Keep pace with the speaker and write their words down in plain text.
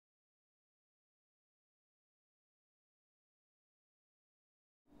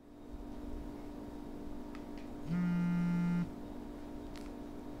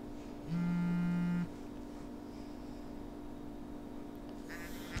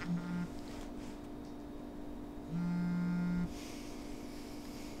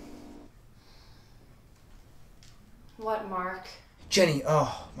What, Mark? Jenny,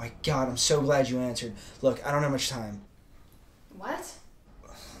 oh my God, I'm so glad you answered. Look, I don't have much time. What?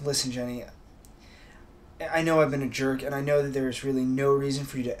 Listen, Jenny, I know I've been a jerk, and I know that there is really no reason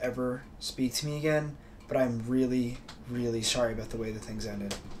for you to ever speak to me again, but I'm really, really sorry about the way that things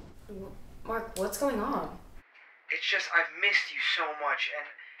ended. Mark, what's going on? It's just I've missed you so much, and,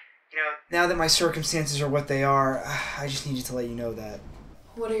 you know, now that my circumstances are what they are, I just needed to let you know that.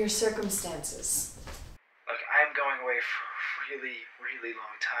 What are your circumstances? Look, I'm going away for a really, really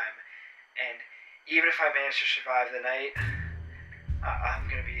long time, and even if I manage to survive the night, I'm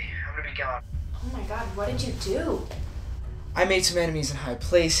gonna be gone. Oh my God, what did you do? I made some enemies in high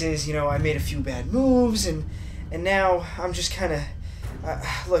places, you know, I made a few bad moves, and now I'm just kind of...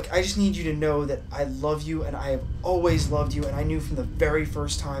 look, I just need you to know that I love you, and I have always loved you, and I knew from the very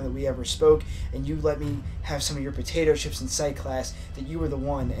first time that we ever spoke, and you let me have some of your potato chips in psych class, that you were the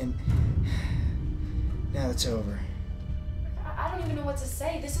one, and now it's over. I don't even know what to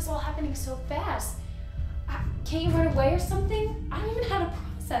say. This is all happening so fast. Can't you run away or something? I don't even know how to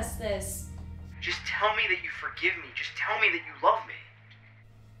process this. Just tell me that you forgive me. Just tell me that you love me.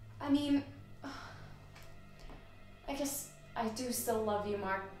 I mean, I guess I do still love you,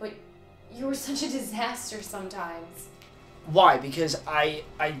 Mark, but you were such a disaster sometimes. Why? Because I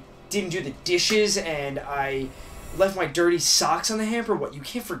didn't do the dishes and I left my dirty socks on the hamper? What, you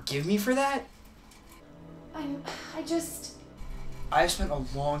can't forgive me for that? I've spent a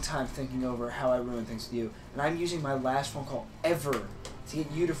long time thinking over how I ruined things with you, and I'm using my last phone call ever to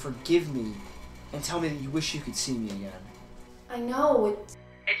get you to forgive me and tell me that you wish you could see me again. I know.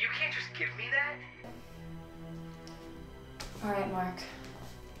 And you can't just give me that? Alright, Mark.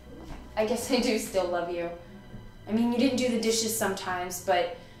 I guess I do still love you. I mean, you didn't do the dishes sometimes,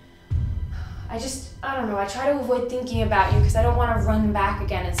 but I don't know, I try to avoid thinking about you because I don't want to run back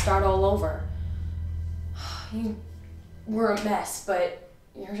again and start all over. You were a mess, but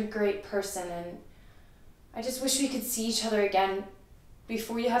you're a great person, and I just wish we could see each other again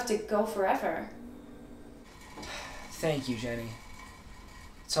before you have to go forever. Thank you, Jenny.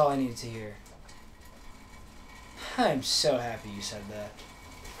 That's all I needed to hear. I'm so happy you said that.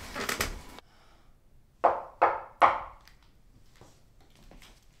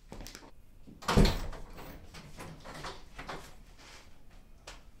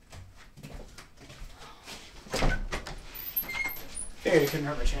 Figured it couldn't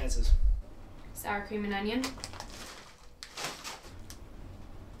hurt my chances. Sour cream and onion.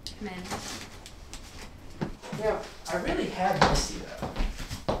 Come in. Yeah, I really have missed you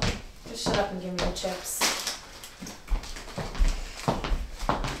though. Just shut up and give me the chips.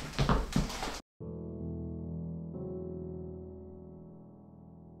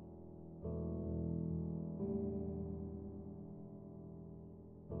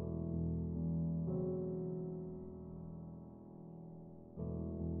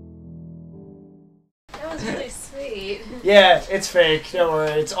 That was really sweet. Yeah, it's fake. Don't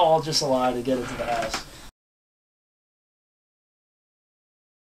worry. It's all just a lie to get into the house.